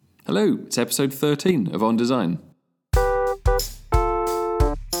Hello, it's episode 13 of On Design.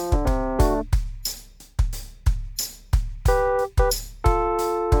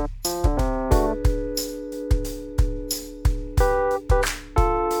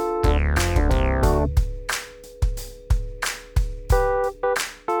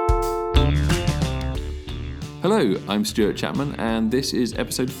 Hello, I'm Stuart Chapman, and this is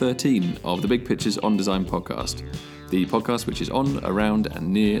episode 13 of the Big Pictures On Design podcast, the podcast which is on, around, and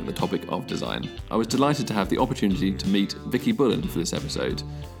near the topic of design. I was delighted to have the opportunity to meet Vicky Bullen for this episode.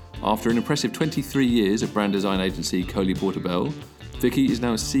 After an impressive 23 years at brand design agency Coley Porter Bell, Vicky is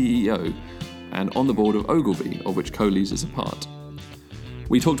now a CEO and on the board of Ogilvy, of which Coley's is a part.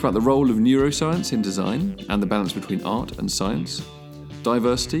 We talked about the role of neuroscience in design and the balance between art and science,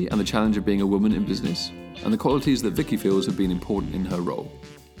 diversity and the challenge of being a woman in business, and the qualities that Vicky feels have been important in her role.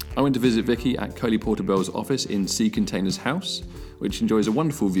 I went to visit Vicky at Coley Porter Bell's office in Sea Containers House, which enjoys a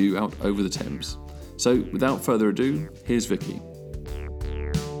wonderful view out over the Thames. So, without further ado, here's Vicky.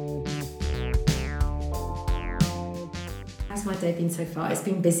 How's my day been so far? It's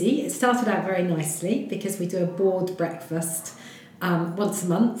been busy. It started out very nicely because we do a board breakfast. Once a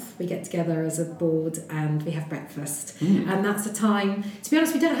month we get together as a board and we have breakfast. And that's a time, to be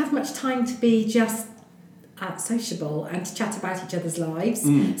honest, we don't have much time to be just sociable and to chat about each other's lives.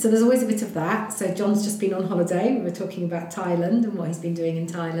 So there's always a bit of that. So John's just been on holiday. We were talking about Thailand and what he's been doing in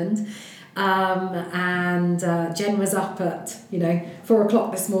Thailand. And Jen was up at 4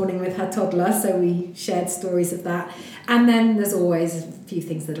 o'clock this morning with her toddler, so we shared stories of that. And then there's always a few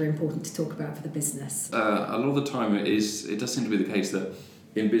things that are important to talk about for the business. A lot of the time it does seem to be the case that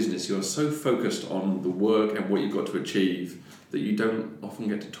in business you're so focused on the work and what you've got to achieve that you don't often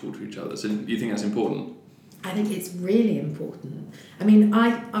get to talk to each other. So do you think that's important? I think it's really important. I mean,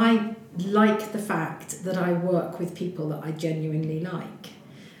 I like the fact that I work with people that I genuinely like,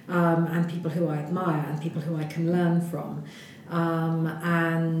 and people who I admire and people who I can learn from.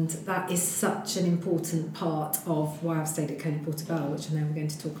 And that is such an important part of why I've stayed at Coley Porter Bell, which I know we're going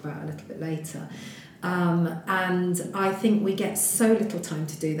to talk about a little bit later. And I think we get so little time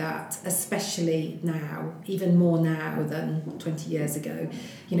to do that, especially now, even more now than 20 years ago.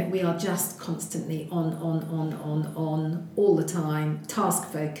 We are just constantly on all the time, task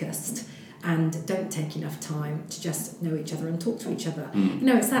focused, and don't take enough time to just know each other and talk to each other.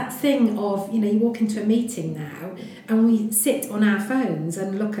 It's that thing of, you walk into a meeting now and we sit on our phones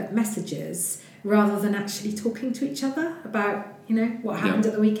and look at messages rather than actually talking to each other about, what happened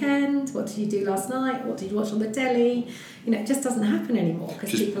at the weekend, what did you do last night, what did you watch on the telly. It just doesn't happen anymore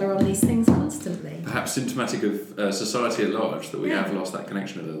because people are on these things constantly. Perhaps symptomatic of society at large, that we have lost that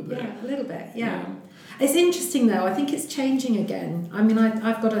connection a little bit. Yeah, a little bit, yeah. It's interesting though, I think it's changing again. I mean,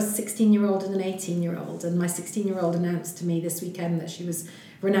 I've got a 16-year-old and an 18-year-old, and my 16-year-old announced to me this weekend that she was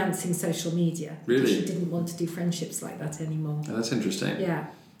renouncing social media. Really? Because she didn't want to do friendships like that anymore. Oh, that's interesting. Yeah.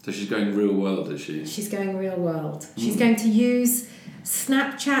 So she's going real world, is she? She's going real world. She's going to use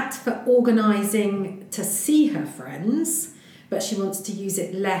Snapchat for organising to see her friends, but she wants to use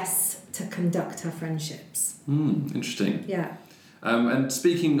it less to conduct her friendships. Interesting. Yeah. And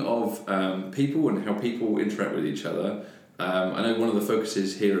speaking of people and how people interact with each other, I know one of the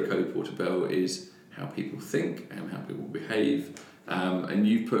focuses here at Coley Porter Bell is how people think and how people behave. And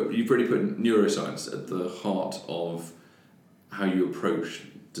you've really put neuroscience at the heart of how you approach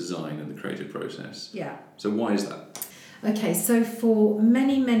design and the creative process. Yeah. So why is that? Okay, so for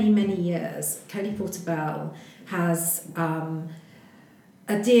many, many, many years, Coley Porter Bell has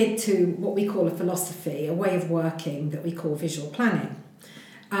adhered to what we call a philosophy, a way of working that we call visual planning.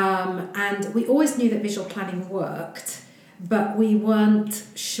 And we always knew that visual planning worked, but we weren't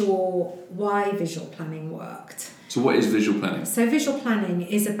sure why visual planning worked. So what is visual planning? So visual planning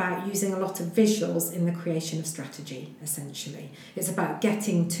is about using a lot of visuals in the creation of strategy, essentially. It's about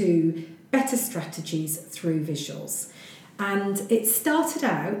getting to better strategies through visuals. And it started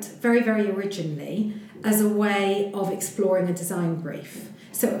out very, very originally as a way of exploring a design brief.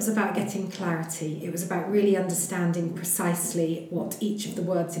 So it was about getting clarity. It was about really understanding precisely what each of the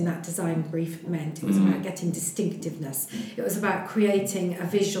words in that design brief meant. It was about getting distinctiveness. It was about creating a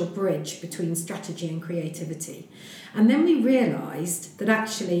visual bridge between strategy and creativity. And then we realised that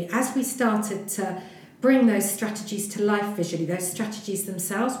actually, as we started to bring those strategies to life visually, those strategies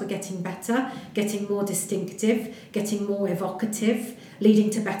themselves were getting better, getting more distinctive, getting more evocative, leading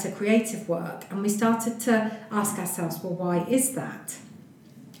to better creative work. And we started to ask ourselves, well, why is that?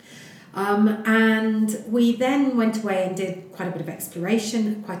 And we then went away and did quite a bit of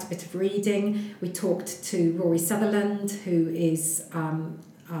exploration, quite a bit of reading. We talked to Rory Sutherland, who is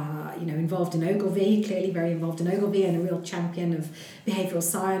involved in Ogilvy, clearly very involved in Ogilvy and a real champion of behavioural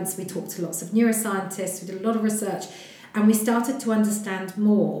science. We talked to lots of neuroscientists, we did a lot of research, and we started to understand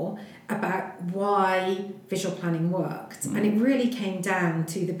more about why visual planning worked. And it really came down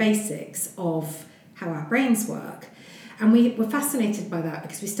to the basics of how our brains work. And we were fascinated by that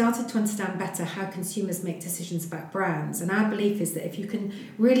because we started to understand better how consumers make decisions about brands. And our belief is that if you can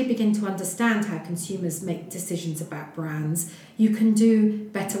really begin to understand how consumers make decisions about brands, you can do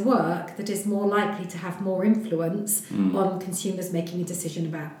better work that is more likely to have more influence on consumers making a decision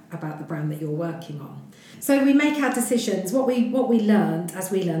about the brand that you're working on. So we make our decisions. What we learned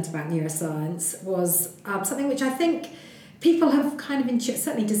as we learned about neuroscience was something which I think people have kind of,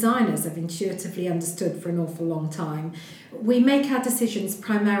 certainly designers have intuitively understood for an awful long time. We make our decisions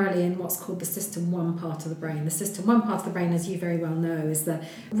primarily in what's called the system 1 part of the brain. The system 1 part of the brain, as you very well know, is the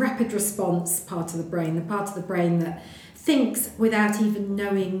rapid response part of the brain, the part of the brain that thinks without even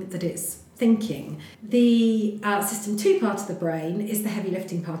knowing that it's thinking. The system 2 part of the brain is the heavy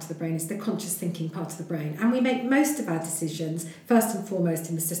lifting part of the brain, it's the conscious thinking part of the brain. And we make most of our decisions, first and foremost,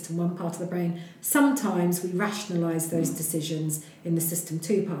 in the system 1 part of the brain. Sometimes we rationalise those decisions in the system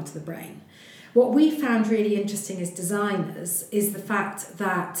 2 part of the brain. What we found really interesting as designers is the fact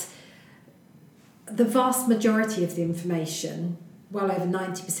that the vast majority of the information, well over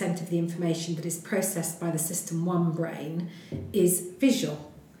 90% of the information that is processed by the system 1 brain, is visual.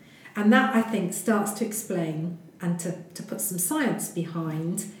 And that, I think, starts to explain and to put some science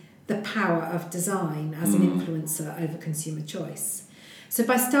behind the power of design as an influencer over consumer choice. So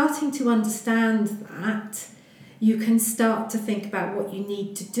by starting to understand that, you can start to think about what you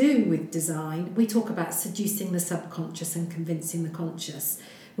need to do with design. We talk about seducing the subconscious and convincing the conscious.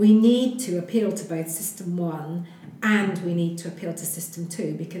 We need to appeal to both system 1 and we need to appeal to system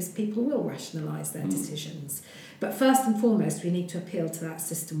 2 because people will rationalise their decisions. But first and foremost, we need to appeal to that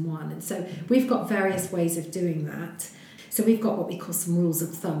system 1. And so we've got various ways of doing that. So we've got what we call some rules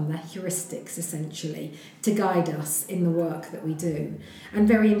of thumb, they're heuristics essentially, to guide us in the work that we do. And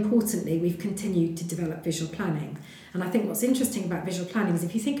very importantly, we've continued to develop visual planning. And I think what's interesting about visual planning is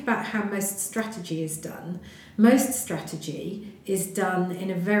if you think about how most strategy is done, most strategy is done in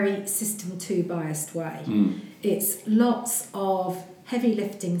a very system 2 biased way. It's lots of heavy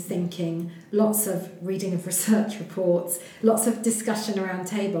lifting thinking, lots of reading of research reports, lots of discussion around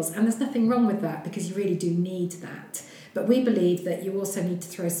tables. And there's nothing wrong with that because you really do need that. But we believe that you also need to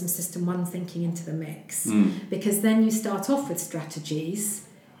throw some system 1 thinking into the mix because then you start off with strategies,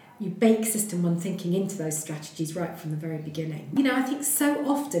 you bake system 1 thinking into those strategies right from the very beginning. I think so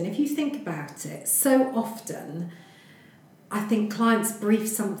often, if you think about it, so often I think clients brief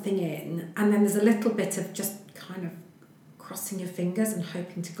something in and then there's a little bit of just kind of crossing your fingers and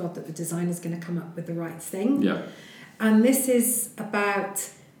hoping to God that the designer's going to come up with the right thing. Yeah. And this is about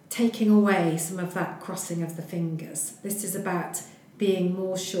taking away some of that crossing of the fingers. This is about being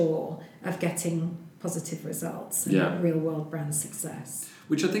more sure of getting positive results and real world brand success.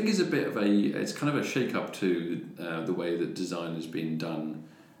 Which I think is a bit of it's kind of a shake-up to the way that design has been done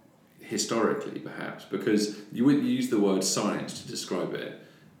historically, perhaps, because you use the word science to describe it.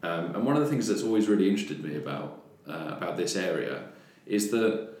 And one of the things that's always really interested me about this area is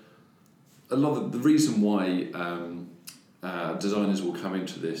that a lot of the reason why designers will come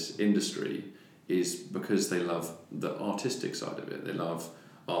into this industry is because they love the artistic side of it. They love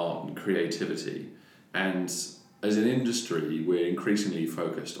art and creativity. And as an industry, we're increasingly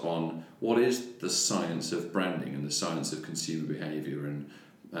focused on what is the science of branding and the science of consumer behaviour and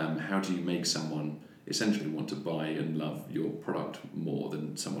how do you make someone essentially want to buy and love your product more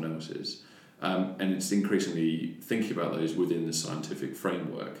than someone else's. And it's increasingly thinking about those within the scientific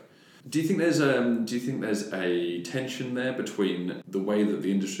framework. Do you think there's a tension there between the way that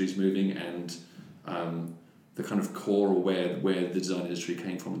the industry is moving and the kind of core or where the design industry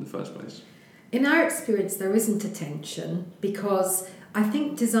came from in the first place? In our experience, there isn't a tension because I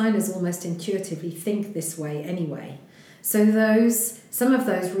think designers almost intuitively think this way anyway. So some of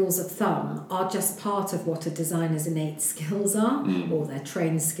those rules of thumb are just part of what a designer's innate skills are, or their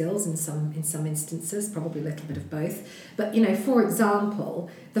trained skills in some instances, probably a little bit of both. But, for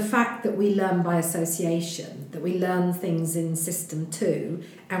example, the fact that we learn by association, that we learn things in System 2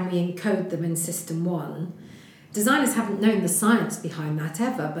 and we encode them in System 1, designers haven't known the science behind that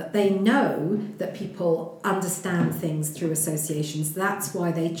ever, but they know that people understand things through associations. That's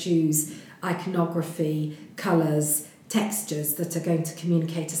why they choose iconography, colours, textures that are going to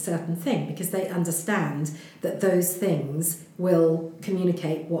communicate a certain thing, because they understand that those things will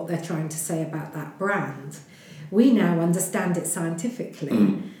communicate what they're trying to say about that brand. We now understand it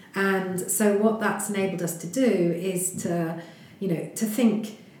scientifically. And so what that's enabled us to do is to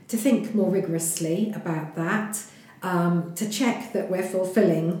think to think more rigorously about that, to check that we're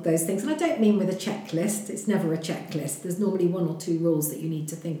fulfilling those things. And I don't mean with a checklist. It's never a checklist. There's normally 1 or 2 rules that you need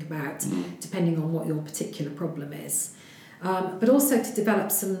to think about, depending on what your particular problem is. But also to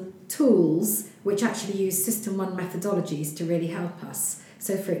develop some tools which actually use System 1 methodologies to really help us.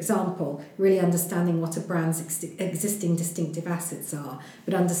 So, for example, really understanding what a brand's existing distinctive assets are,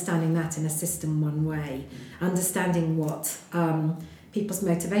 but understanding that in a System 1 way. Understanding what people's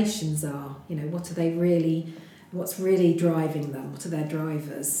motivations are. You know, what are they really? What's really driving them? What are their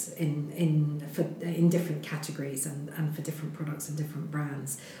drivers in different categories and for different products and different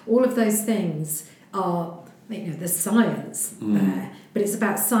brands? All of those things are, you know, there's science there, but it's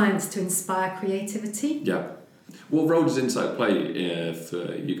about science to inspire creativity. Yeah. What role does insight play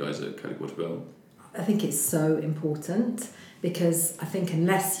for you guys at Cody Portobello? I think it's so important, because I think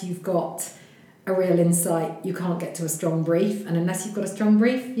unless you've got a real insight, you can't get to a strong brief, and unless you've got a strong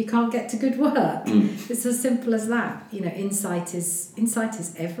brief, you can't get to good work. It's as simple as that. You know, insight is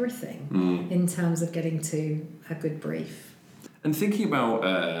everything in terms of getting to a good brief. And thinking about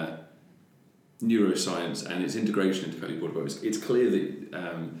neuroscience and its integration into Cody Portobello, it's clear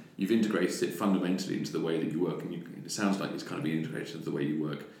that you've integrated it fundamentally into the way that you work, and it sounds like it's kind of been integrated into the way you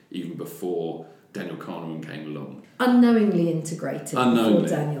work even before Daniel Kahneman came along. Unknowingly integrated before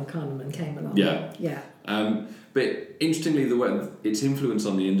Daniel Kahneman came along. Yeah. But interestingly, the way its influence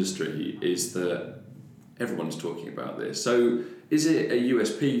on the industry is that everyone's talking about this. So is it a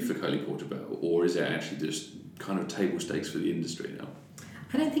USP for Cody Portobello, or is it actually just kind of table stakes for the industry now?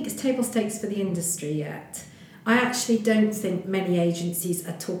 I don't think it's table stakes for the industry yet. I actually don't think many agencies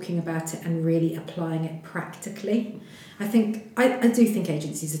are talking about it and really applying it practically. I do think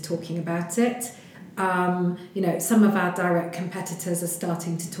agencies are talking about it. You know, some of our direct competitors are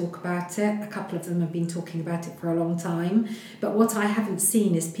starting to talk about it. A couple of them have been talking about it for a long time. But what I haven't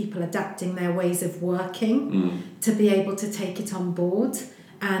seen is people adapting their ways of working to be able to take it on board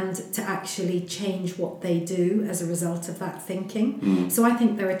and to actually change what they do as a result of that thinking. So I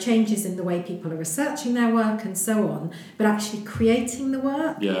think there are changes in the way people are researching their work and so on, but actually creating the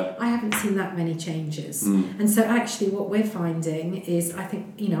work, I haven't seen that many changes. And so actually what we're finding is, I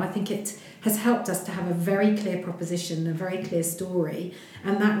think it has helped us to have a very clear proposition, a very clear story,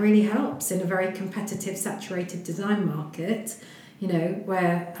 and that really helps in a very competitive, saturated design market, you know,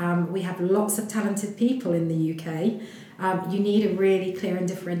 where we have lots of talented people in the UK. You need a really clear and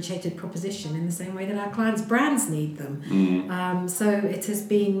differentiated proposition in the same way that our clients' brands need them. So it has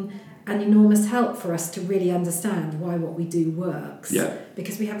been an enormous help for us to really understand why what we do works.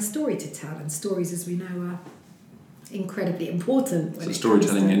 Because we have a story to tell, and stories, as we know, are incredibly important. It's a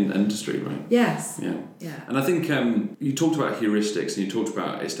storytelling industry, right? Yes. Yeah. And I think you talked about heuristics, and you talked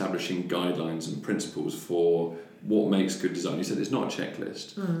about establishing guidelines and principles for what makes good design. You said it's not a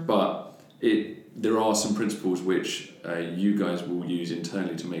checklist, but there are some principles which you guys will use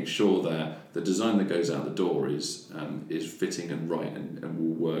internally to make sure that the design that goes out the door is fitting and right and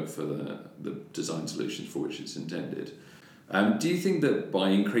will work for the design solutions for which it's intended. Do you think that by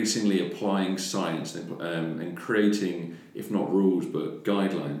increasingly applying science and creating, if not rules, but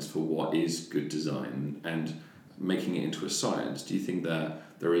guidelines for what is good design and making it into a science, do you think that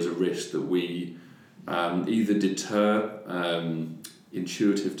there is a risk that we either deter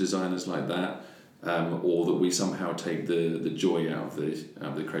intuitive designers like that, or that we somehow take the joy out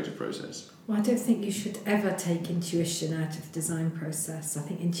of the creative process? Well, I don't think you should ever take intuition out of the design process. I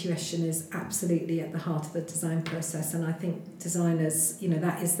think intuition is absolutely at the heart of the design process, and I think designers, you know,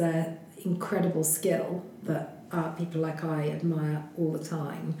 that is their incredible skill that people like I admire all the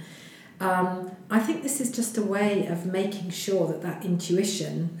time. I think this is just a way of making sure that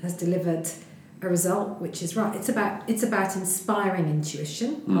intuition has delivered a result which is right. It's about inspiring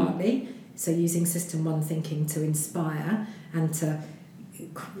intuition, partly. So using System 1 thinking to inspire and to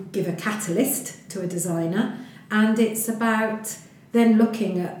give a catalyst to a designer. And it's about then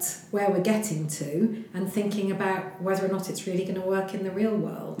looking at where we're getting to and thinking about whether or not it's really going to work in the real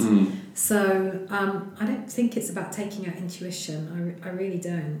world. So I don't think it's about taking out intuition. I really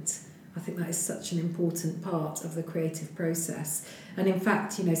don't. I think that is such an important part of the creative process. And in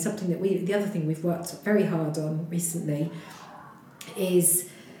fact, you know, the other thing we've worked very hard on recently is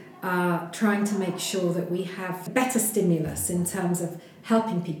trying to make sure that we have better stimulus in terms of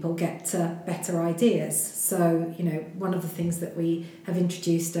helping people get to better ideas. So, you know, one of the things that we have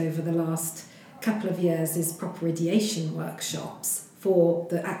introduced over the last couple of years is proper ideation workshops for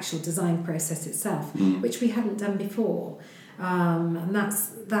the actual design process itself, which we hadn't done before. And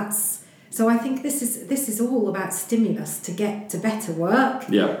that's so I think this is all about stimulus to get to better work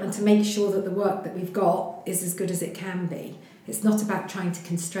and to make sure that the work that we've got is as good as it can be. It's not about trying to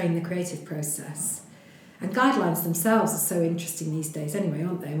constrain the creative process. And guidelines themselves are so interesting these days anyway,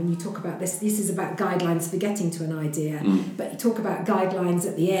 aren't they? When you talk about this is about guidelines for getting to an idea, but you talk about guidelines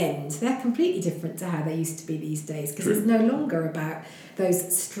at the end, they're completely different to how they used to be these days, because it's no longer about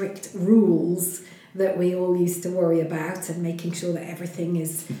those strict rules that we all used to worry about and making sure that everything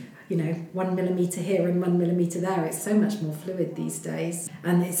is, 1 millimetre here and 1 millimetre there. It's so much more fluid these days,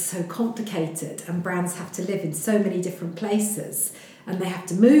 and it's so complicated, and brands have to live in so many different places, and they have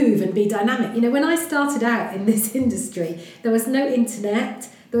to move and be dynamic. When I started out in this industry, there was no internet,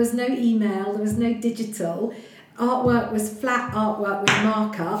 there was no email, there was no digital. Artwork was flat artwork with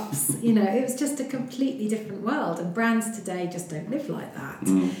markups. It was just a completely different world, and brands today just don't live like that.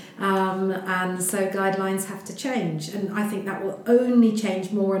 And so guidelines have to change, and I think that will only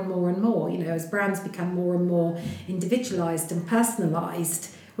change more and more and more. As brands become more and more individualised and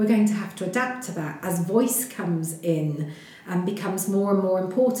personalised, we're going to have to adapt to that as voice comes in and becomes more and more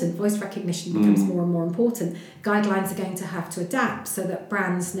important. Voice recognition becomes more and more important. Guidelines are going to have to adapt so that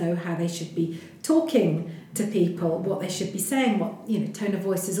brands know how they should be talking to people, what they should be saying, tone of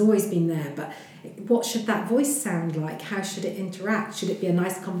voice has always been there, but what should that voice sound like? How should it interact? Should it be a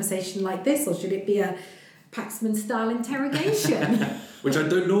nice conversation like this, or should it be a Paxman style interrogation? Which I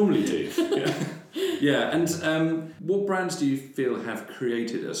don't normally do. Yeah, and what brands do you feel have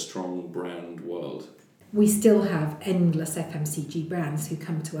created a strong brand world? We still have endless FMCG brands who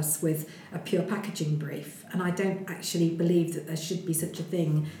come to us with a pure packaging brief, and I don't actually believe that there should be such a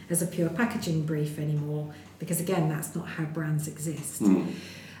thing as a pure packaging brief anymore, because again, that's not how brands exist. So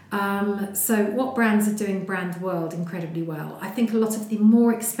what brands are doing brand world incredibly well? I think a lot of the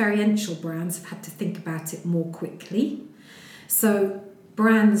more experiential brands have had to think about it more quickly. So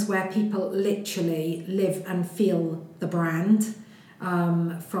brands where people literally live and feel the brand,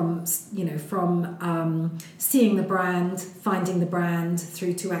 from seeing the brand, finding the brand,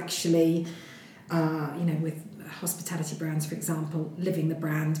 through to actually, with hospitality brands, for example, living the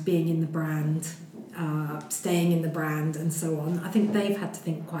brand, being in the brand, staying in the brand, and so on. I think they've had to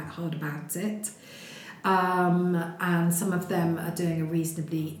think quite hard about it. And some of them are doing a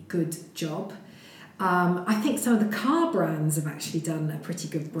reasonably good job. I think some of the car brands have actually done a pretty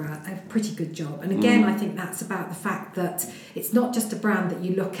good job. And again, I think that's about the fact that it's not just a brand that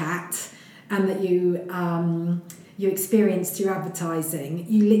you look at and that you experience through advertising.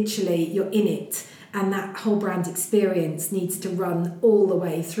 You're in it, and that whole brand experience needs to run all the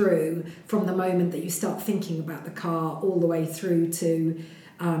way through, from the moment that you start thinking about the car all the way through to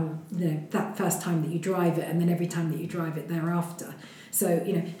that first time that you drive it, and then every time that you drive it thereafter. So,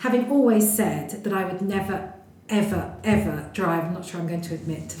 having always said that I would never, ever, ever drive, I'm not sure I'm going to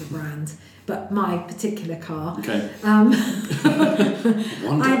admit to the brand, but my particular car. Okay. I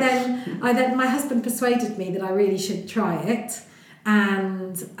then my husband persuaded me that I really should try it,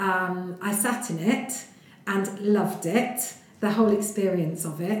 and I sat in it and loved it. The whole experience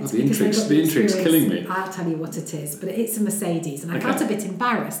of it. Oh, the intrigue's killing me. I'll tell you what it is, but it's a Mercedes, and I felt a bit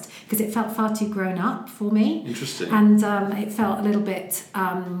embarrassed because it felt far too grown up for me. Interesting. And it felt a little bit.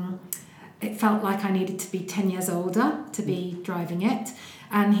 It felt like I needed to be 10 years older to be driving it.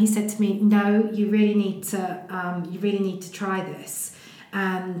 And he said to me, "No, you really need to try this."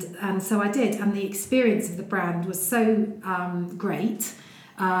 And so I did, and the experience of the brand was so great.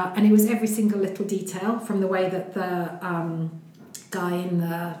 And it was every single little detail, from the way that the guy in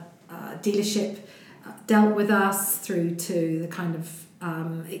the dealership dealt with us, through to the kind of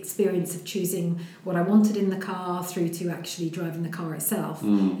experience of choosing what I wanted in the car, through to actually driving the car itself.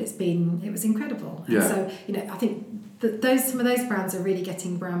 It was incredible. Yeah. And so, I think that some of those brands are really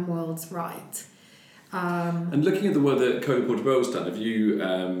getting brand worlds right. And looking at the work that Coca Portobello's done, have you,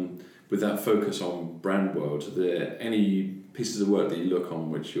 with that focus on brand world, are there any pieces of work that you look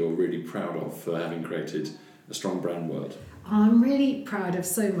on which you're really proud of for having created a strong brand world? I'm really proud of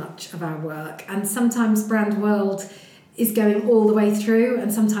so much of our work, and sometimes brand world is going all the way through,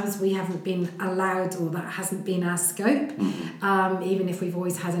 and sometimes we haven't been allowed, or that hasn't been our scope, even if we've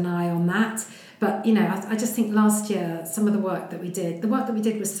always had an eye on that. But, I just think last year, some of the work that we did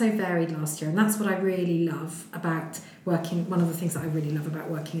was so varied last year, and that's what I really love about working, one of the things that I really love about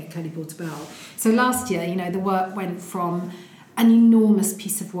working at Coady Portobello. So last year, the work went from an enormous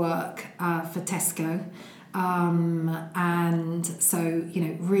piece of work for Tesco, and so,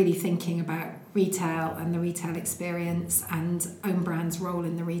 really thinking about retail and the retail experience and own brand's role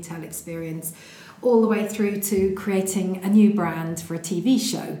in the retail experience, all the way through to creating a new brand for a TV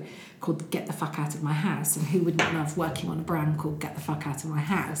show called Get the Fuck Out of My House. And who wouldn't love working on a brand called Get the Fuck Out of My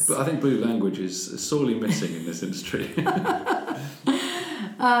House? But I think blue language is sorely missing in this industry.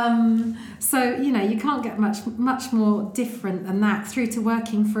 So, you can't get much more different than that, through to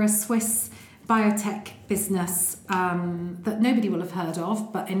working for a Swiss biotech business that nobody will have heard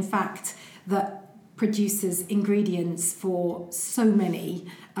of, but in fact that produces ingredients for so many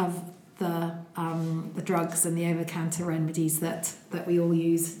of the drugs and the over-counter remedies that we all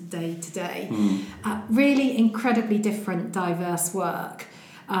use day to day. Really incredibly different, diverse work.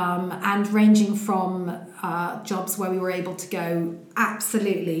 And ranging from jobs where we were able to go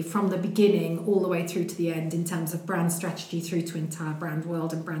absolutely from the beginning all the way through to the end in terms of brand strategy, through to entire brand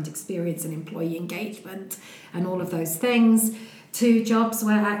world and brand experience and employee engagement and all of those things, to jobs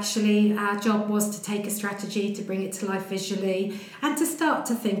where actually our job was to take a strategy, to bring it to life visually, and to start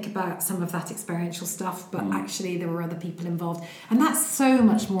to think about some of that experiential stuff, but actually there were other people involved. And that's so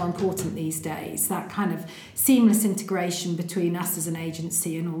much more important these days, that kind of seamless integration between us as an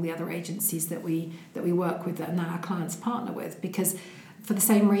agency and all the other agencies that we work with and that our clients partner with, because for the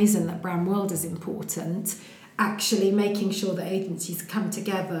same reason that brand world is important, actually making sure that agencies come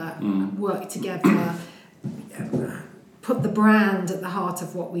together, work together, put the brand at the heart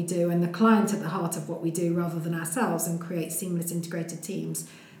of what we do and the client at the heart of what we do rather than ourselves, and create seamless integrated teams.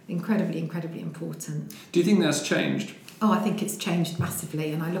 Incredibly important. Do you think that's changed? Oh, I think it's changed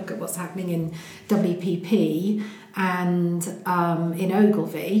massively, and I look at what's happening in WPP and in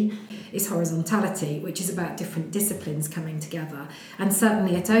Ogilvy. Is horizontality, which is about different disciplines coming together. And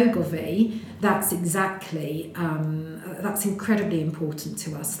certainly at Ogilvy, that's exactly, that's incredibly important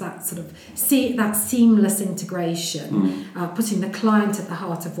to us, that sort of that seamless integration, putting the client at the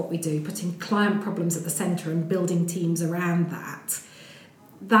heart of what we do, putting client problems at the centre and building teams around that.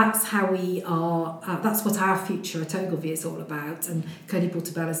 That's how we are, that's what our future at Ogilvy is all about. And Cody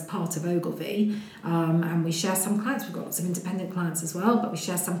Portobello is part of Ogilvy, and we share some clients. We've got lots of independent clients as well, but we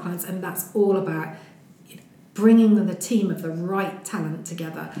share some clients, and that's all about bringing the team of the right talent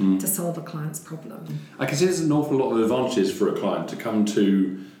together to solve a client's problem. I can see there's an awful lot of advantages for a client to come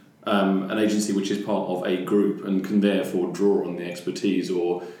to an agency which is part of a group and can therefore draw on the expertise,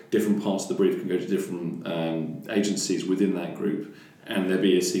 or different parts of the brief can go to different agencies within that group, and there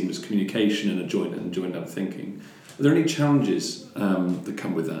be a seamless communication and a joined up thinking. Are there any challenges that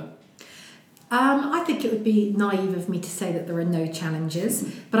come with that? I think it would be naive of me to say that there are no challenges,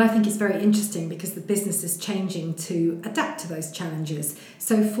 but I think it's very interesting because the business is changing to adapt to those challenges.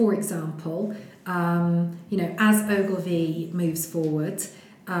 So, for example, as Ogilvy moves forward,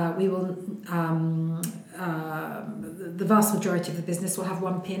 we will the vast majority of the business will have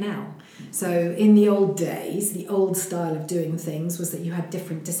one P&L. So in the old days, the old style of doing things was that you had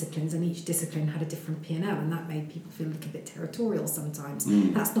different disciplines and each discipline had a different P&L, and that made people feel a little bit territorial sometimes.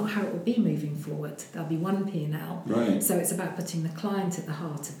 That's not how it will be moving forward. There'll be one P&L. Right. So it's about putting the client at the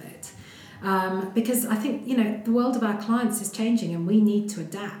heart of it. Because I think, the world of our clients is changing and we need to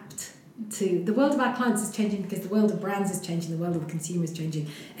adapt. The world of our clients is changing because the world of brands is changing, the world of the consumer is changing.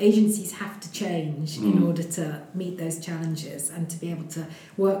 Agencies have to change in order to meet those challenges and to be able to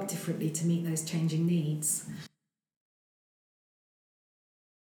work differently to meet those changing needs.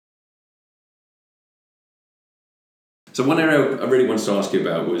 So one area I really wanted to ask you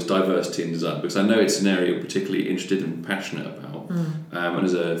about was diversity in design, because I know it's an area you're particularly interested and passionate about. And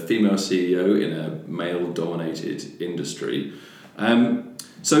as a female CEO in a male-dominated industry,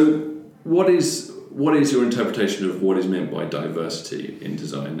 so what is your interpretation of what is meant by diversity in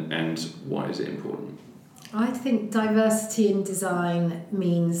design, and why is it important? I think diversity in design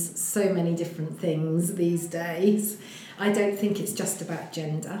means so many different things these days. I don't think it's just about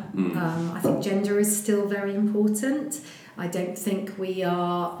gender. I think gender is still very important. I don't think we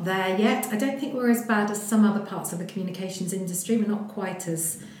are there yet. I don't think we're as bad as some other parts of the communications industry. We're not quite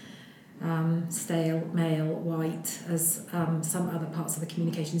as stale, male, white as some other parts of the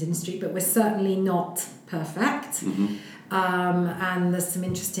communications industry, but we're certainly not perfect. And there's some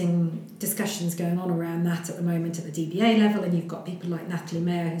interesting discussions going on around that at the moment at the DBA level, and you've got people like Natalie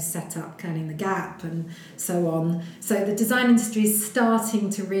Mayer who's set up Kerning the Gap and so on. So the design industry is starting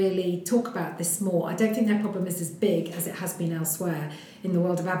to really talk about this more. I don't think their problem is as big as it has been elsewhere. In the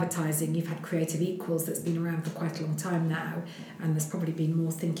world of advertising, you've had Creative Equals that's been around for quite a long time now, and there's probably been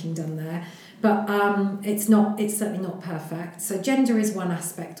more thinking done there. But it's certainly not perfect. So gender is one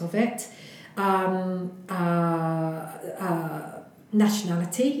aspect of it.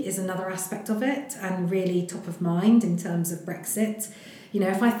 Nationality is another aspect of it, and really top of mind in terms of Brexit.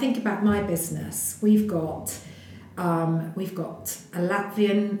 If I think about my business, we've got We've got a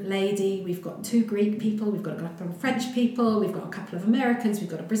Latvian lady, we've got 2 Greek people, we've got a couple of French people, we've got a couple of Americans, we've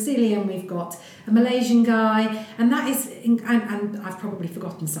got a Brazilian, we've got a Malaysian guy, and that is, and I've probably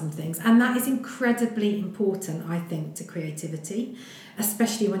forgotten some things, and that is incredibly important, I think, to creativity,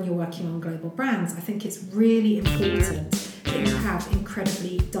 especially when you're working on global brands. I think it's really important that you have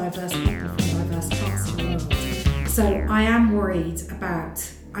incredibly diverse people from diverse parts of the world. So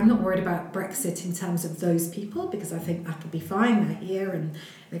I'm not worried about Brexit in terms of those people, because I think that'll be fine. They're here and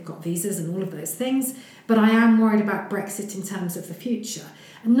they've got visas and all of those things. But I am worried about Brexit in terms of the future.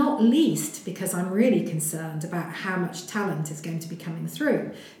 And not least because I'm really concerned about how much talent is going to be coming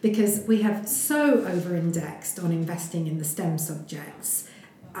through. Because we have so over-indexed on investing in the STEM subjects,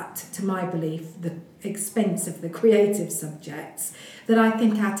 to my belief, the expense of the creative subjects, that I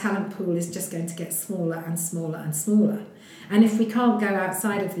think our talent pool is just going to get smaller and smaller and smaller. And if we can't go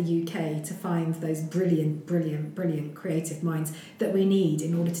outside of the UK to find those brilliant creative minds that we need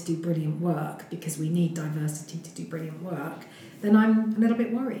in order to do brilliant work, because we need diversity to do brilliant work, then I'm a little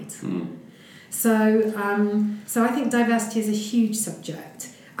bit worried. So I think diversity is a huge subject.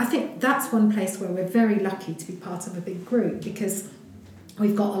 I think that's one place where we're very lucky to be part of a big group, because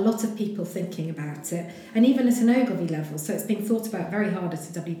we've got a lot of people thinking about it, and even at an Ogilvy level, so it's being thought about very hard at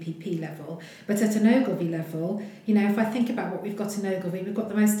a WPP level, but at an Ogilvy level, you know, if I think about what we've got in Ogilvy, we've got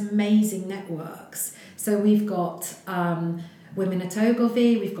the most amazing networks. So we've got women at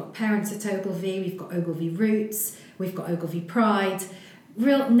Ogilvy, we've got parents at Ogilvy, we've got Ogilvy Roots, we've got Ogilvy Pride,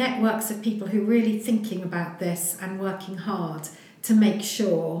 real networks of people who are really thinking about this and working hard to make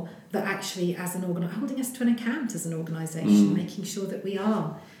sure that actually as an holding us to an account as an organisation, making sure that we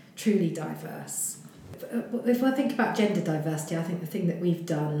are truly diverse. If I think about gender diversity, I think the thing that we've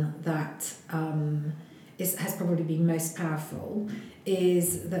done that has probably been most powerful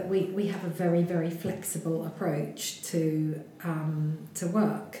is that we have a very, very flexible approach to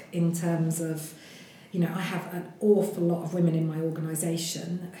work, in terms of, you know, I have an awful lot of women in my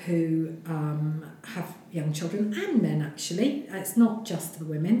organisation who have young children, and men actually. It's not just the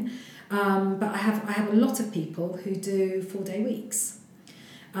women, but I have a lot of people who do 4-day weeks,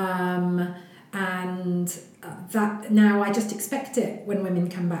 and that now I just expect it when women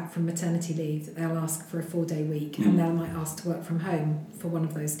come back from maternity leave, that they'll ask for a 4-day week, and they might ask to work from home for one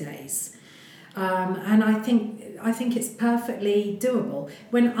of those days. And I think it's perfectly doable.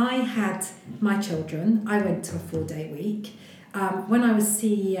 When I had my children, I went to a 4-day week. When I was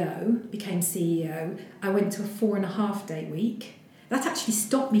became CEO, I went to a 4.5-day week. That actually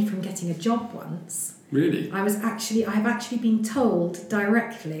stopped me from getting a job once. Really? I have actually been told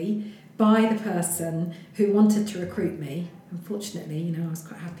directly by the person who wanted to recruit me. Unfortunately, you know, I was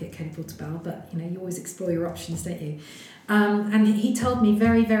quite happy at Kelly Portobello, but you know, you always explore your options, don't you? And he told me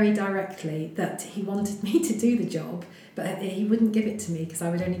very, very directly that he wanted me to do the job, but he wouldn't give it to me because I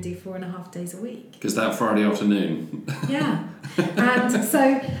would only do 4.5 days a week. Because that Friday afternoon. Yeah, but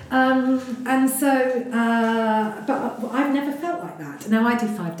I've never felt like that. Now I do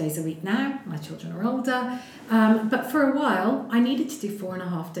 5 days a week now. My children are older, but for a while I needed to do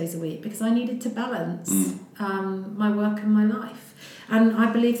 4.5 days a week because I needed to balance my work and my life, and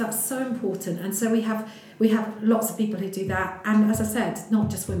I believe that's so important. And so we have lots of people who do that, and as I said, not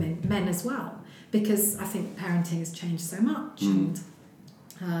just women, men as well, because I think parenting has changed so much. And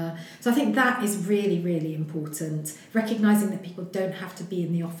so I think that is really, really important. Recognising that people don't have to be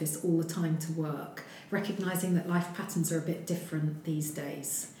in the office all the time to work. Recognising that life patterns are a bit different these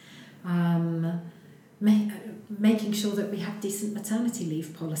days. Making sure that we have decent maternity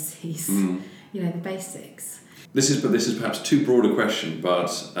leave policies. You know, the basics. This is perhaps too broad a question, but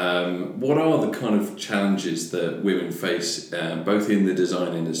what are the kind of challenges that women face both in the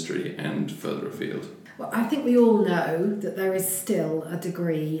design industry and further afield? Well, I think we all know that there is still a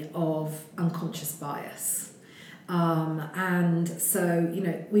degree of unconscious bias. And so, you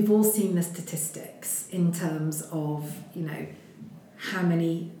know, we've all seen the statistics in terms of, you know, how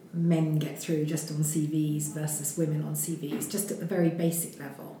many men get through just on CVs versus women on CVs, just at the very basic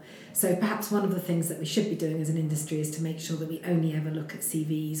level. So perhaps one of the things that we should be doing as an industry is to make sure that we only ever look at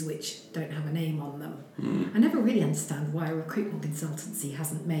CVs which don't have a name on them. I never really understand why a recruitment consultancy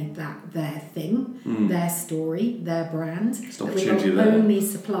hasn't made that their thing, their story, their brand, that we will only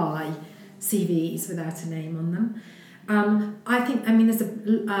supply CVs without a name on them. There's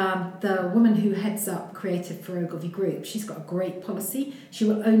the woman who heads up creative for Ogilvy Group. She's got a great policy. She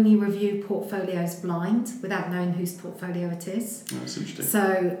will only review portfolios blind without knowing whose portfolio it is. Oh, that's interesting.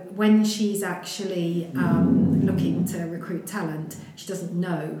 So when she's actually looking to recruit talent, she doesn't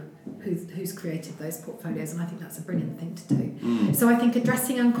know who's created those portfolios, and I think that's a brilliant thing to do. So I think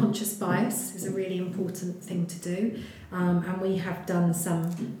addressing unconscious bias is a really important thing to do, and we have done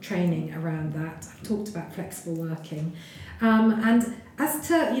some training around that. I've talked about flexible working, and as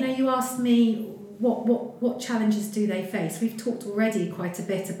to, you asked me what challenges do they face. We've talked already quite a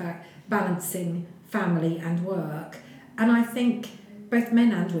bit about balancing family and work, and I think both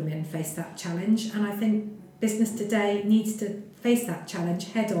men and women face that challenge, and I think business today needs to face that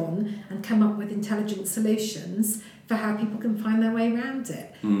challenge head on and come up with intelligent solutions for how people can find their way around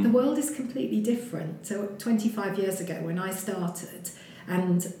it. The world is completely different. So 25 years ago when I started,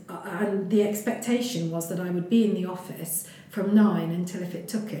 and the expectation was that I would be in the office from 9 until, if it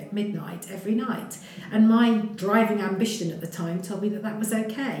took it, midnight every night. And my driving ambition at the time told me that that was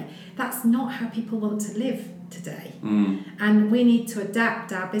okay. That's not how people want to live today. And we need to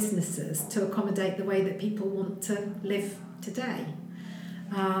adapt our businesses to accommodate the way that people want to live today.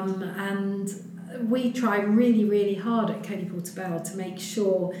 And we try really, really hard at Coady Porter-Bell to make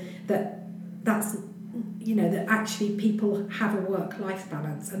sure that that's, that actually people have a work-life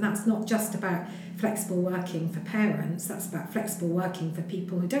balance. And that's not just about flexible working for parents, that's about flexible working for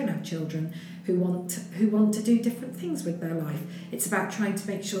people who don't have children, who want to do different things with their life. It's about trying to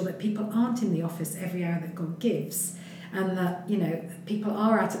make sure that people aren't in the office every hour that God gives, and that people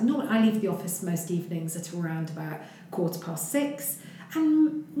are out. I leave the office most evenings at around about 6:15,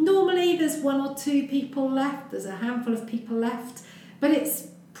 and normally there's 1 or 2 people left. There's a handful of people left, but it's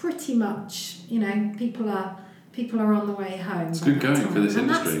pretty much people are on the way home. It's good going for this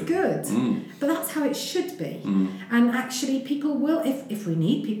industry. And that's good. But that's how it should be. And actually people will, if we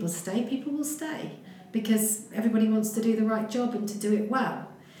need people to stay, people will stay, because everybody wants to do the right job and to do it well.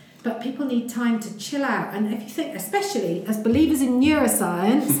 But people need time to chill out. And if you think, especially as believers in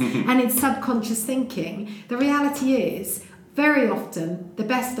neuroscience and in subconscious thinking, the reality is very often the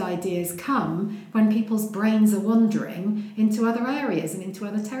best ideas come when people's brains are wandering into other areas and into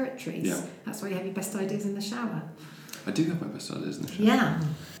other territories. Yeah. That's why you have your best ideas in the shower. I do have my best ideas in the shower. Yeah.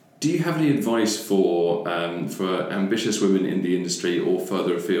 Do you have any advice for ambitious women in the industry or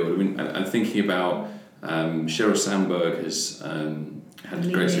further afield? I mean, I'm thinking about Sheryl Sandberg has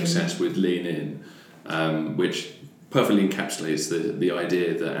had great success with Lean In, which perfectly encapsulates the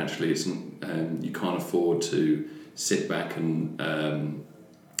idea that actually it's you can't afford to sit back and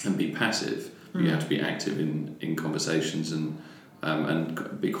be passive. You have to be active in conversations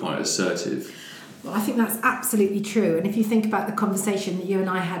and be quite assertive. Well, I think that's absolutely true. And if you think about the conversation that you and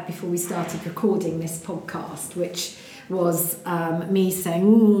I had before we started recording this podcast, which was me saying,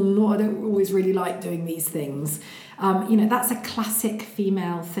 I don't always really like doing these things. That's a classic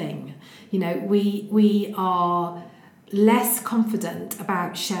female thing. We are less confident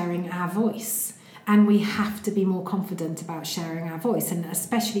about sharing our voice. And we have to be more confident about sharing our voice. And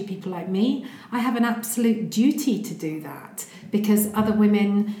especially people like me, I have an absolute duty to do that, because other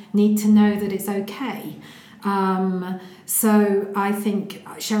women need to know that it's okay. So I think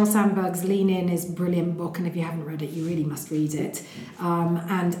Sheryl Sandberg's Lean In is a brilliant book, and if you haven't read it, you really must read it.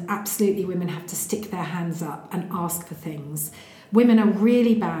 And absolutely women have to stick their hands up and ask for things. Women are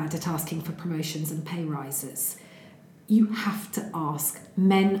really bad at asking for promotions and pay rises. You have to ask.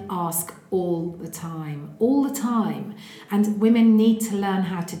 Men ask all the time. And women need to learn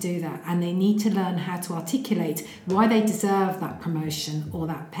how to do that, and they need to learn how to articulate why they deserve that promotion or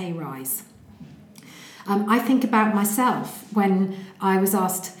that pay rise. I think about myself when I was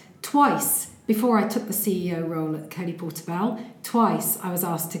asked twice, before I took the CEO role at Coady Porter-Bell, twice I was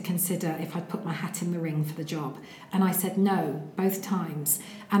asked to consider if I'd put my hat in the ring for the job. And I said no, both times.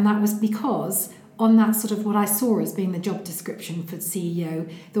 And that was because on that sort of what I saw as being the job description for the CEO,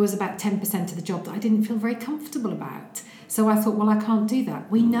 there was about 10% of the job that I didn't feel very comfortable about. So I thought, well, I can't do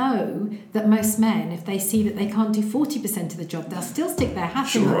that. We know that most men, if they see that they can't do 40% of the job, they'll still stick their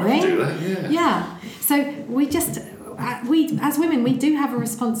hat in the ring. Sure, I can do that, yeah. So we as women, we do have a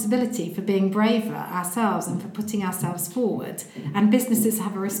responsibility for being braver ourselves and for putting ourselves forward. And businesses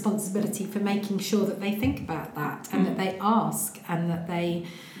have a responsibility for making sure that they think about that, and that they ask, and that they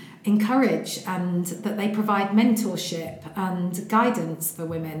encourage, and that they provide mentorship and guidance for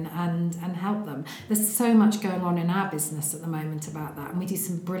women and help them. There's so much going on in our business at the moment about that, and we do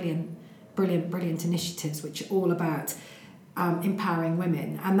some brilliant initiatives which are all about empowering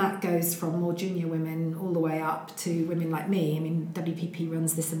women, and that goes from more junior women all the way up to women like me. I mean, WPP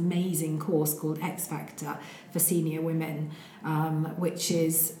runs this amazing course called X Factor for senior women, which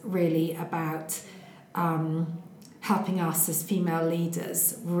is really about helping us as female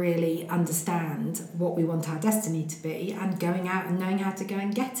leaders really understand what we want our destiny to be, and going out and knowing how to go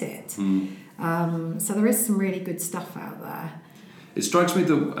and get it. So there is some really good stuff out there. It strikes me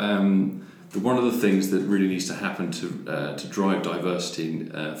that one of the things that really needs to happen to drive diversity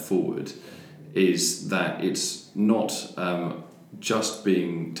forward is that it's not just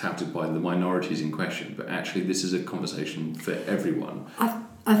being touted by the minorities in question, but actually this is a conversation for everyone.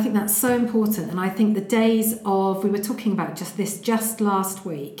 I think that's so important, and I think the days of, we were talking about just last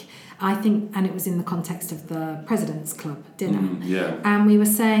week, I think, and it was in the context of the President's Club dinner, and we were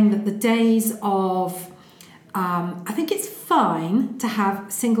saying that the days of, I think it's fine to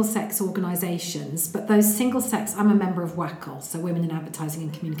have single-sex organisations, but those single-sex, I'm a member of WACL, so Women in Advertising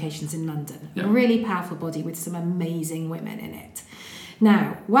and Communications in London, a really powerful body with some amazing women in it.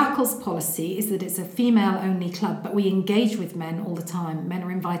 Now, WACL's policy is that it's a female-only club, but we engage with men all the time. Men are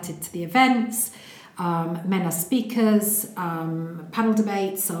invited to the events, men are speakers, panel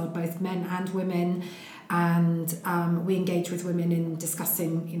debates are both men and women, and we engage with women in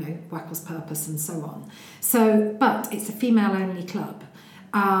discussing, WACL's purpose and so on. So, but it's a female-only club.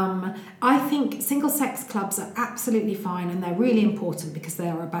 I think single-sex clubs are absolutely fine, and they're really important because they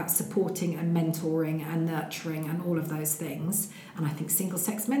are about supporting and mentoring and nurturing and all of those things. And I think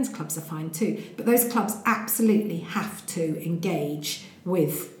single-sex men's clubs are fine too. But those clubs absolutely have to engage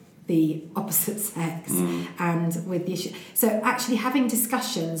with the opposite sex and with the issue. So actually having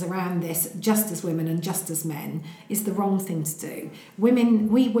discussions around this just as women and just as men is the wrong thing to do. Women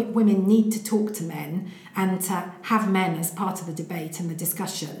need to talk to men and to have men as part of the debate and the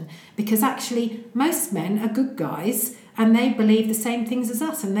discussion, because actually most men are good guys and they believe the same things as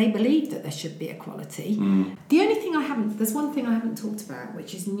us, and they believe that there should be equality. The only thing there's one thing I haven't talked about,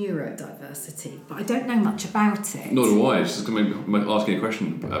 which is neurodiversity, but I don't know much about it. Nor do I. It's just going to make asking a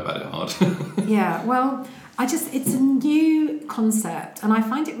question about it hard. Yeah, well, it's a new concept, and I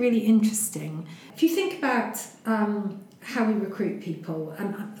find it really interesting. If you think about how we recruit people,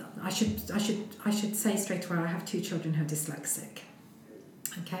 and I should say straight away, I have 2 children who are dyslexic.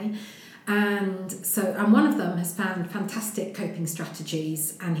 Okay. And one of them has found fantastic coping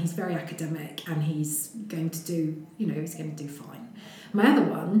strategies, and he's very academic, and he's going to do fine. My other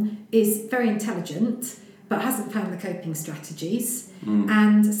one is very intelligent, but hasn't found the coping strategies,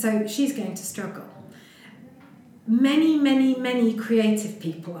 and so she's going to struggle. Many, many, many creative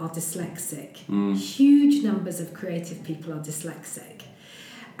people are dyslexic. Huge numbers of creative people are dyslexic.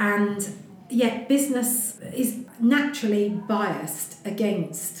 And yet business is naturally biased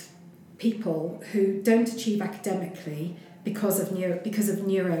against people who don't achieve academically because of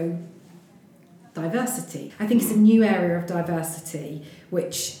neurodiversity. I think it's a new area of diversity,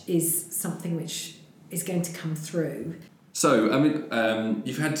 which is something which is going to come through. So, I mean,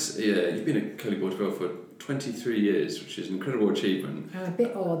 you've been a curly board girl for 23 years, which is an incredible achievement. A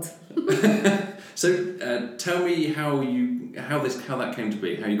bit odd. So, tell me how that came to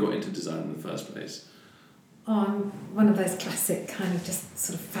be, how you got into design in the first place. I'm one of those classic kind of just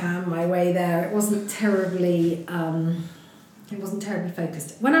sort of found my way there. It wasn't terribly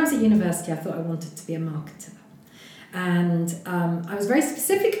focused. When I was at university, I thought I wanted to be a marketer. And I was very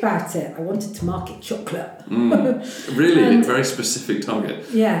specific about it. I wanted to market chocolate. Really? A very specific target.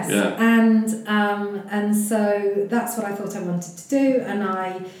 Yes. Yeah. And so that's what I thought I wanted to do. And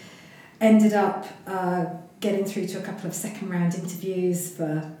I ended up getting through to a couple of second round interviews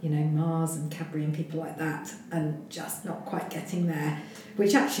for, Mars and Cadbury and people like that, and just not quite getting there,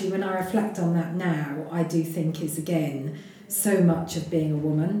 which actually, when I reflect on that now, I do think is, again, so much of being a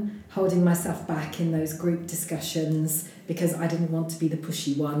woman, holding myself back in those group discussions because I didn't want to be the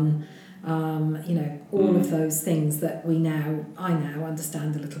pushy one, all of those things that I now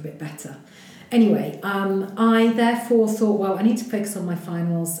understand a little bit better. Anyway, I therefore thought, well, I need to focus on my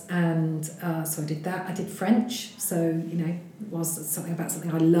finals, and so I did that. I did French, so, it was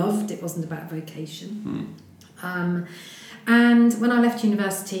something I loved. It wasn't about vocation. And when I left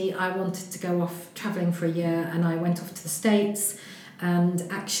university, I wanted to go off travelling for a year, and I went off to the States, and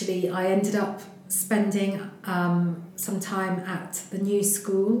actually I ended up spending some time at the New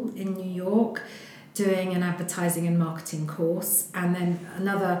School in New York doing an advertising and marketing course, and then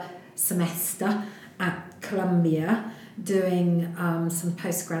another semester at Columbia doing some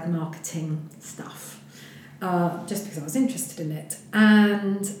postgrad marketing stuff, just because I was interested in it.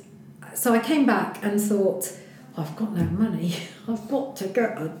 And so I came back and thought, I've got no money, I've got to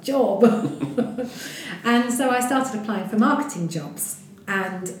get a job. And so I started applying for marketing jobs,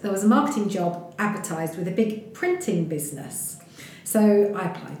 and there was a marketing job advertised with a big printing business. So I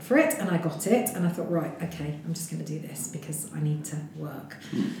applied for it and I got it, and I thought, right, okay, I'm just going to do this because I need to work.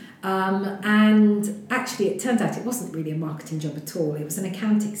 And actually it turned out it wasn't really a marketing job at all. It was an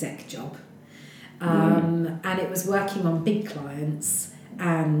account exec job. And it was working on big clients,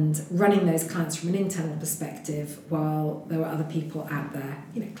 and running those clients from an internal perspective, while there were other people out there,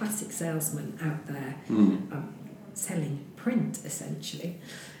 classic salesmen out there selling print, essentially.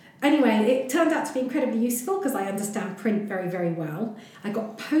 Anyway, it turned out to be incredibly useful because I understand print very, very well. I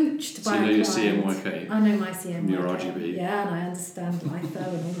got poached by a client. So you know your CMYK? I know my CMYK. Your RGB. Yeah, and I understand LIFO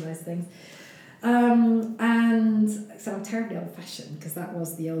and all of those things. And so I'm terribly old-fashioned because that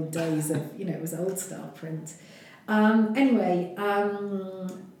was the old days of, it was old-style print. Anyway,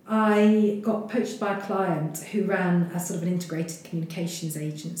 I got poached by a client who ran a sort of an integrated communications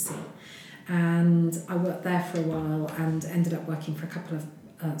agency. And I worked there for a while and ended up working for a couple of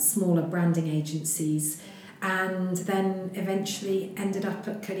smaller branding agencies, and then eventually ended up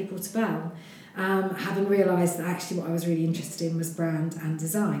at Curly Porter Bell, having realised that actually what I was really interested in was brand and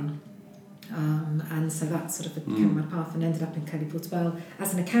design. And so that sort of became my path, and ended up in Curly Porter Bell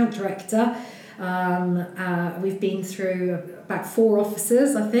as an account director. We've been through about 4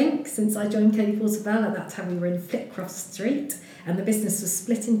 offices, I think, since I joined Curly Porter Bell. At that time we were in Flitcroft Street, and the business was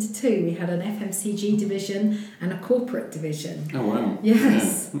split into 2. We had an FMCG division and a corporate division. Oh wow!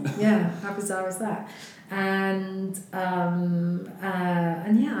 Yes, yeah. How bizarre is that? And I've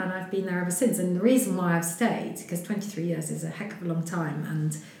been there ever since. And the reason why I've stayed, because 23 years is a heck of a long time,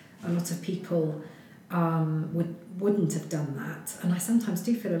 and a lot of people wouldn't have done that, and I sometimes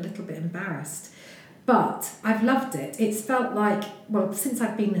do feel a little bit embarrassed. But I've loved it. It's felt like, since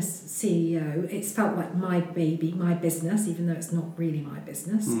I've been a CEO, it's felt like my baby, my business, even though it's not really my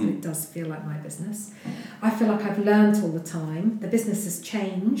business, but it does feel like my business. I feel like I've learned all the time. The business has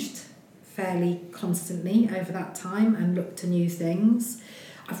changed fairly constantly over that time and looked to new things.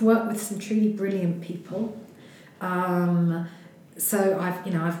 I've worked with some truly brilliant people. So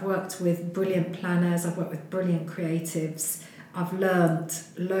I've worked with brilliant planners, I've worked with brilliant creatives. I've learnt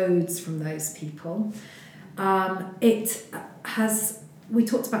loads from those people. We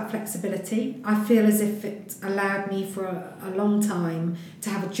talked about flexibility. I feel as if it allowed me for a long time to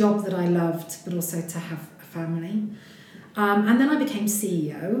have a job that I loved, but also to have a family. And then I became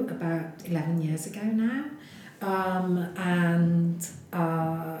CEO about 11 years ago now.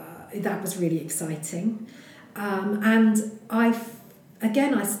 That was really exciting. And I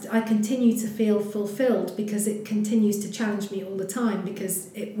continue to feel fulfilled because it continues to challenge me all the time, because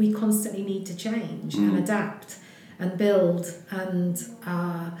we constantly need to change and adapt and build and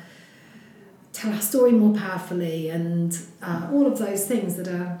tell our story more powerfully, and all of those things that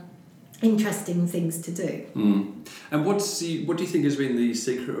are interesting things to do. And what do you think has been the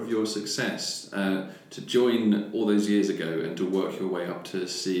secret of your success to join all those years ago and to work your way up to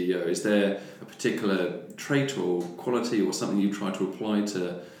CEO? Is there a particular trait or quality or something you try to apply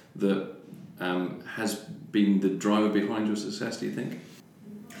to that has been the driver behind your success, do you think?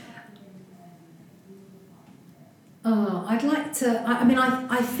 I'd like to...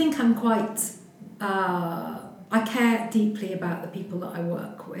 I think I'm quite... I care deeply about the people that I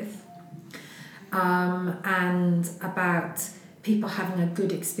work with. And about people having a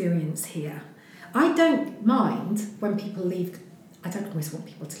good experience here. I don't mind when people leave. I don't always want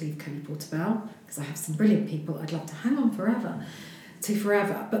people to leave Curly Porter Bell, because I have some brilliant people I'd love to hang on forever.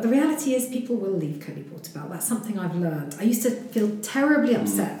 But the reality is people will leave Curly Porter Bell. That's something I've learned. I used to feel terribly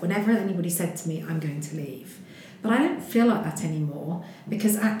upset whenever anybody said to me, I'm going to leave. But I don't feel like that anymore,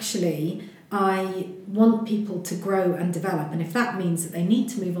 because actually I want people to grow and develop, and if that means that they need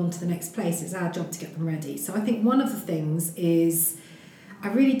to move on to the next place, it's our job to get them ready. So I think one of the things is, I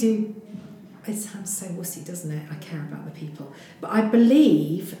really do, it sounds so wussy, doesn't it? I care about the people. But I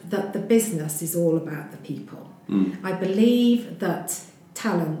believe that the business is all about the people. I believe that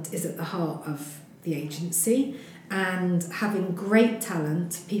talent is at the heart of the agency, and having great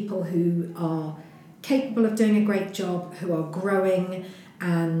talent, people who are capable of doing a great job, who are growing,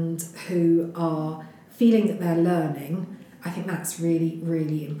 and who are feeling that they're learning, I think that's really,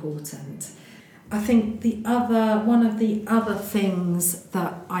 really important. I think one of the other things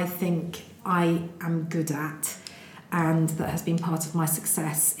that I think I am good at, and that has been part of my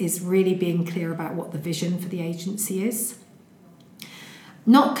success, is really being clear about what the vision for the agency is.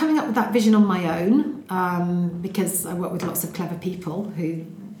 Not coming up with that vision on my own, because I work with lots of clever people who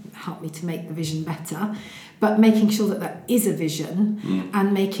help me to make the vision better, but making sure that there is a vision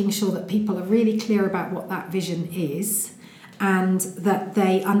and making sure that people are really clear about what that vision is, and that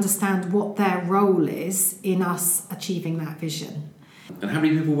they understand what their role is in us achieving that vision. And how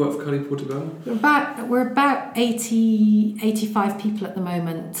many people work for Cully Portobello? We're about 85 people at the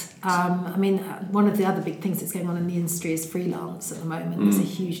moment. I mean, one of the other big things that's going on in the industry is freelance at the moment. There's a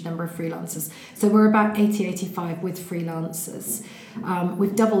huge number of freelancers. So we're about 85 with freelancers.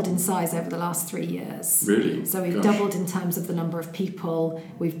 We've doubled in size over the last 3 years. Really? So we've doubled in terms of the number of people.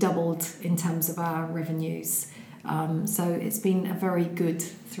 We've doubled in terms of our revenues. So it's been a very good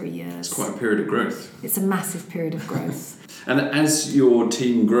 3 years. It's quite a period of growth. It's a massive period of growth. And as your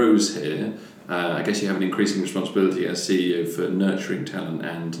team grows here, I guess you have an increasing responsibility as CEO for nurturing talent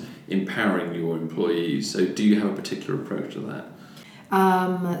and empowering your employees. So do you have a particular approach to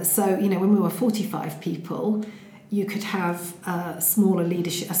that? So, when we were 45 people, you could have a small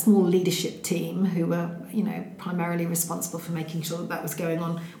leadership team who were, primarily responsible for making sure that was going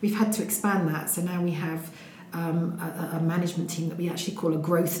on. We've had to expand that. So now we have a management team that we actually call a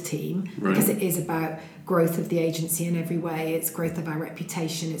growth team, because it is about growth of the agency in every way. It's growth of our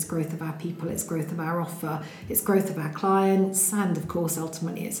reputation, it's growth of our people, it's growth of our offer, it's growth of our clients, and of course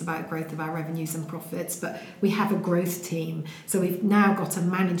ultimately it's about growth of our revenues and profits. But we have a growth team, so we've now got a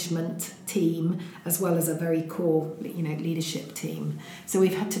management team as well as a very core leadership team. So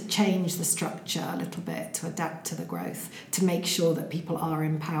we've had to change the structure a little bit to adapt to the growth, to make sure that people are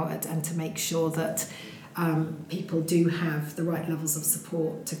empowered and to make sure that people do have the right levels of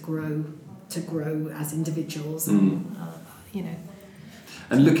support to grow as individuals, and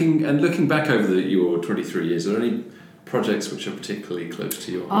And looking back over your 23 years, are there any projects which are particularly close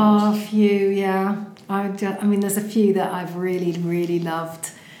to your heart? Oh, a few, yeah. I mean, there's a few that I've really, really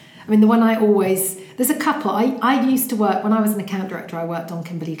loved. I mean, there's a couple. I used to work, when I was an account director, I worked on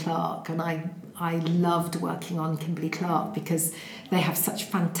Kimberly Clark, and I loved working on Kimberly Clark because they have such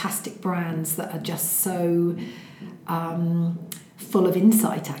fantastic brands that are just so full of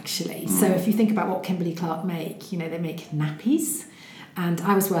insight, actually. So if you think about what Kimberly Clark make, they make nappies. And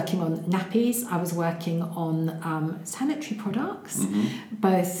I was working on nappies. I was working on sanitary products,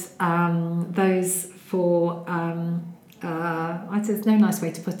 both those for, there's no nice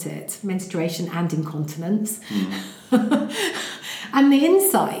way to put it, menstruation and incontinence. And the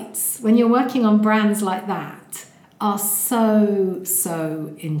insights, when you're working on brands like that, are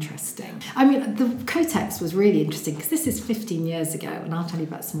so interesting. I mean, the Kotex was really interesting because this is 15 years ago, and I'll tell you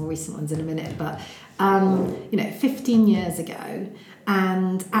about some more recent ones in a minute, but 15 years ago,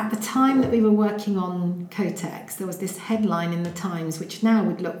 and at the time that we were working on Kotex, there was this headline in the Times which now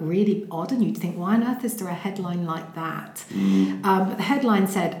would look really odd, and you'd think, why on earth is there a headline like that? But the headline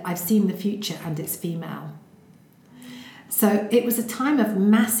said, "I've seen the future and it's female." So it was a time of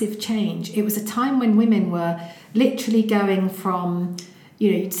massive change. It was a time when women were literally going from,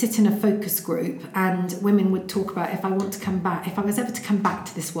 you'd sit in a focus group and women would talk about, if I was ever to come back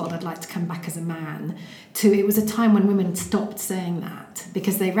to this world, I'd like to come back as a man, to it was a time when women stopped saying that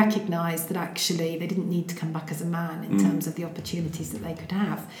because they recognised that actually they didn't need to come back as a man in terms of the opportunities that they could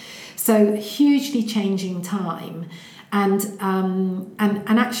have. So hugely changing time. And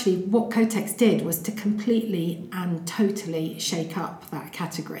actually what Kotex did was to completely and totally shake up that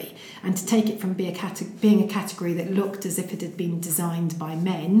category and to take it from being a category that looked as if it had been designed by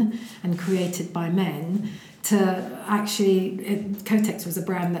men and created by men to actually, Kotex was a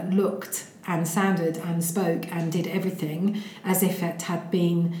brand that looked and sounded and spoke and did everything as if it had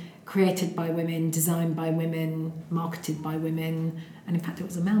been created by women, designed by women, marketed by women, and in fact it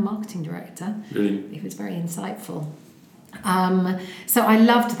was a male marketing director. Really? He was very insightful. So I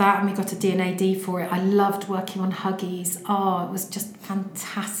loved that, and we got a D&AD for it. I loved working on Huggies. It was just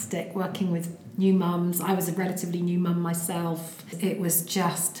fantastic working with new mums. I was a relatively new mum myself. It was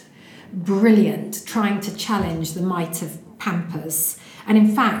just brilliant trying to challenge the might of Pampers. And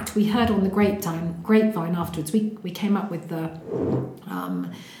in fact, we heard on the grapevine afterwards, we came up with the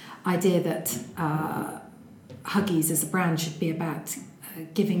idea that Huggies as a brand should be about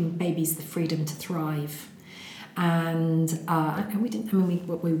giving babies the freedom to thrive. And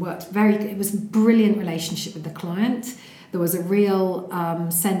we worked it was a brilliant relationship with the client. There was a real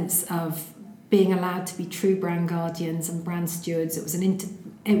sense of being allowed to be true brand guardians and brand stewards. It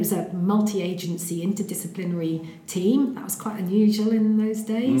was a multi-agency interdisciplinary team. That was quite unusual in those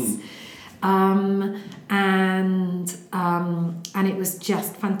days. And it was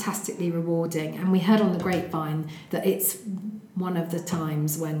just fantastically rewarding. And we heard on the grapevine that it's one of the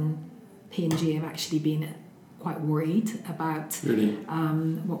times when P&G have actually been quite worried about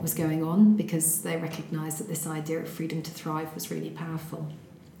what was going on, because they recognised that this idea of freedom to thrive was really powerful.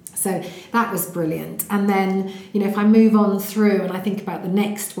 So that was brilliant. And then, if I move on through and I think about the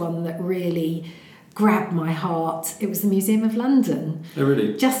next one that really grabbed my heart. It was the Museum of London. Oh,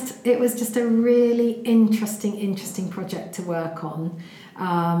 really? It was just a really interesting project to work on,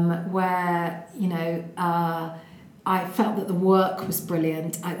 where, I felt that the work was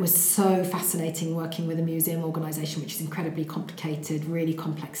brilliant. It was so fascinating working with a museum organisation, which is incredibly complicated, really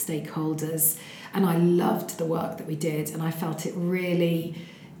complex stakeholders. And I loved the work that we did, and I felt it really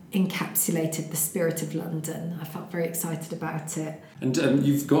encapsulated the spirit of London. I felt very excited about it. And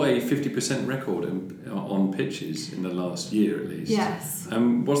you've got a 50% record on pitches in the last year at least. Yes.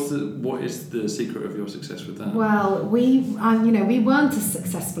 What is the secret of your success with that? Well, we weren't as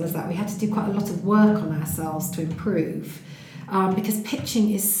successful as that. We had to do quite a lot of work on ourselves to improve, because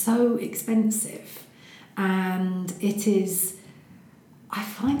pitching is so expensive, and it is. I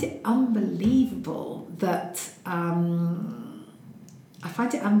find it unbelievable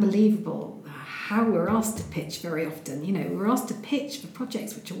how we're asked to pitch very often. We're asked to pitch for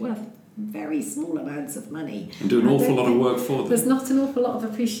projects which are worth very small amounts of money. And do an awful lot of work for them. There's not an awful lot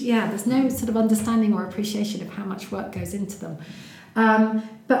of there's no sort of understanding or appreciation of how much work goes into them.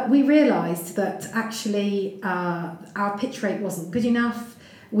 But we realised that actually our pitch rate wasn't good enough.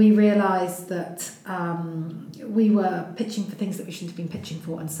 We realised that we were pitching for things that we shouldn't have been pitching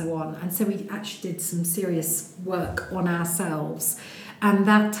for, and so on. And so we actually did some serious work on ourselves. And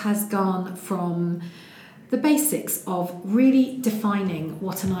that has gone from the basics of really defining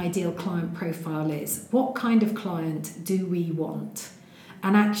what an ideal client profile is. What kind of client do we want?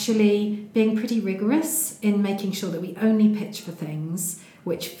 And actually being pretty rigorous in making sure that we only pitch for things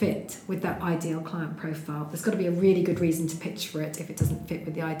which fit with that ideal client profile. There's got to be a really good reason to pitch for it if it doesn't fit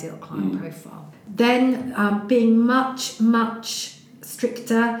with the ideal client profile. Then being much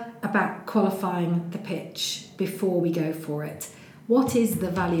stricter about qualifying the pitch before we go for it. What is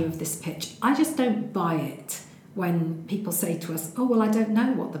the value of this pitch? I just don't buy it when people say to us, oh, well, I don't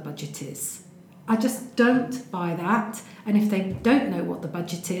know what the budget is. I just don't buy that. And if they don't know what the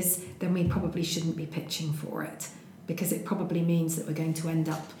budget is, then we probably shouldn't be pitching for it, because it probably means that we're going to end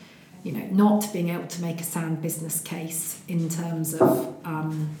up, not being able to make a sound business case in terms of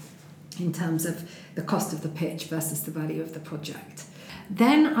the cost of the pitch versus the value of the project.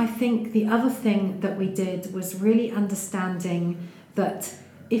 Then I think the other thing that we did was really understanding that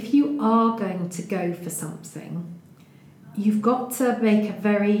if you are going to go for something, you've got to make a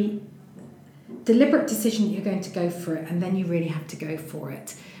very deliberate decision that you're going to go for it, and then you really have to go for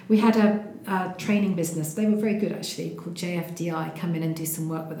it. We had a training business, they were very good actually, called JFDI, come in and do some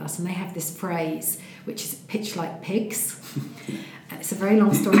work with us, and they have this phrase which is pitch like pigs. It's a very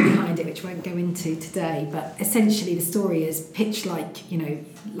long story behind it which I won't go into today, but essentially the story is pitch like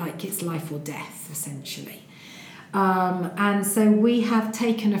it's life or death essentially. And so we have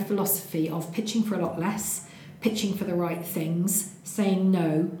taken a philosophy of pitching for a lot less, pitching for the right things, saying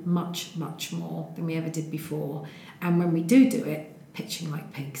no much more than we ever did before, and when we do it, pitching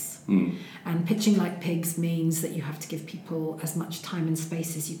like pigs. And pitching like pigs means that you have to give people as much time and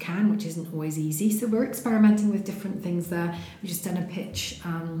space as you can, which isn't always easy. So we're experimenting with different things there. We've just done a pitch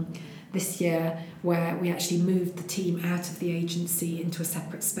this year where we actually moved the team out of the agency into a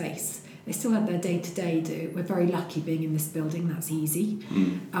separate space. They still had their day-to-day do. We're very lucky being in this building, that's easy.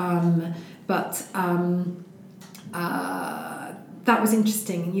 That was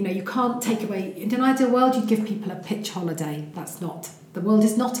interesting. You can't take away... In an ideal world, you'd give people a pitch holiday. That's not... The world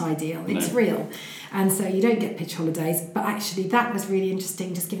is not ideal. It's real. And so you don't get pitch holidays. But actually, that was really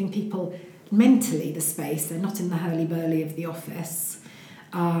interesting, just giving people mentally the space. They're not in the hurly-burly of the office,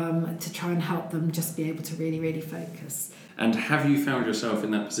 to try and help them just be able to really, really focus. And have you found yourself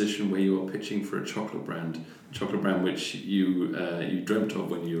in that position where you are pitching for a chocolate brand which you dreamt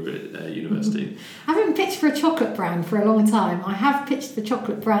of when you were at university? I haven't pitched for a chocolate brand for a long time. I have pitched for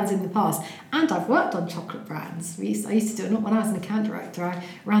chocolate brands in the past, and I've worked on chocolate brands. I used to do it when I was an account director. I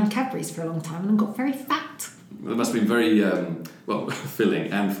ran Cadbury's for a long time and got very fat. That must have been very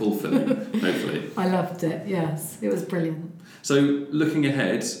filling and fulfilling, hopefully. I loved it, yes. It was brilliant. So looking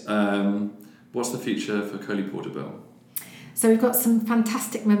ahead, what's the future for Coley Porter-Bell? So we've got some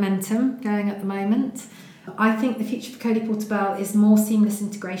fantastic momentum going at the moment. I think the future for Coley Porter-Bell is more seamless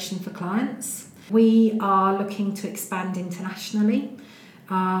integration for clients. We are looking to expand internationally.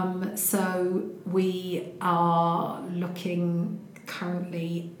 So we are looking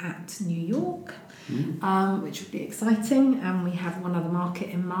currently at New York, which would be exciting. And we have one other market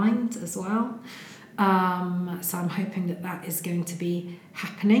in mind as well. So I'm hoping that is going to be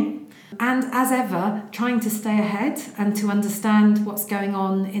happening. And as ever, trying to stay ahead and to understand what's going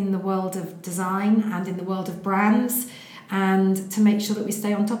on in the world of design and in the world of brands, and to make sure that we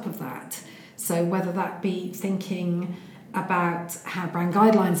stay on top of that. So whether that be thinking about how brand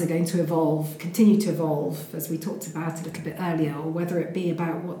guidelines are going to evolve, continue to evolve, as we talked about a little bit earlier, or whether it be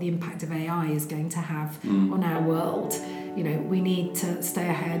about what the impact of AI is going to have on our world. We need to stay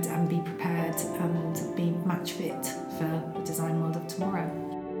ahead and be prepared and be match fit for the design world of tomorrow.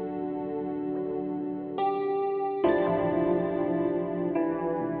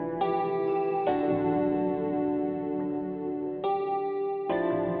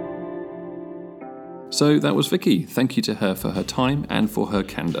 So that was Vicky. Thank you to her for her time and for her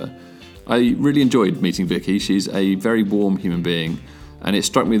candour. I really enjoyed meeting Vicky. She's a very warm human being, and it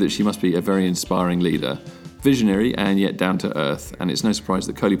struck me that she must be a very inspiring leader, visionary and yet down to earth, and it's no surprise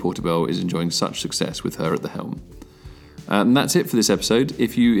that Coley Portobello is enjoying such success with her at the helm. And that's it for this episode.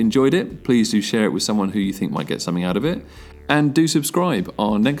 If you enjoyed it, please do share it with someone who you think might get something out of it, and do subscribe.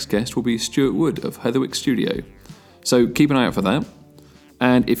 Our next guest will be Stuart Wood of Heatherwick Studio. So keep an eye out for that.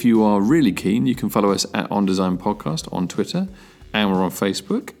 And if you are really keen, you can follow us at On Design Podcast on Twitter, and we're on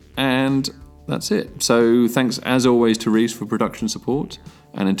Facebook, and that's it. So thanks as always to Reese for production support,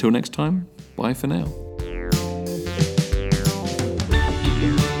 and until next time, bye for now.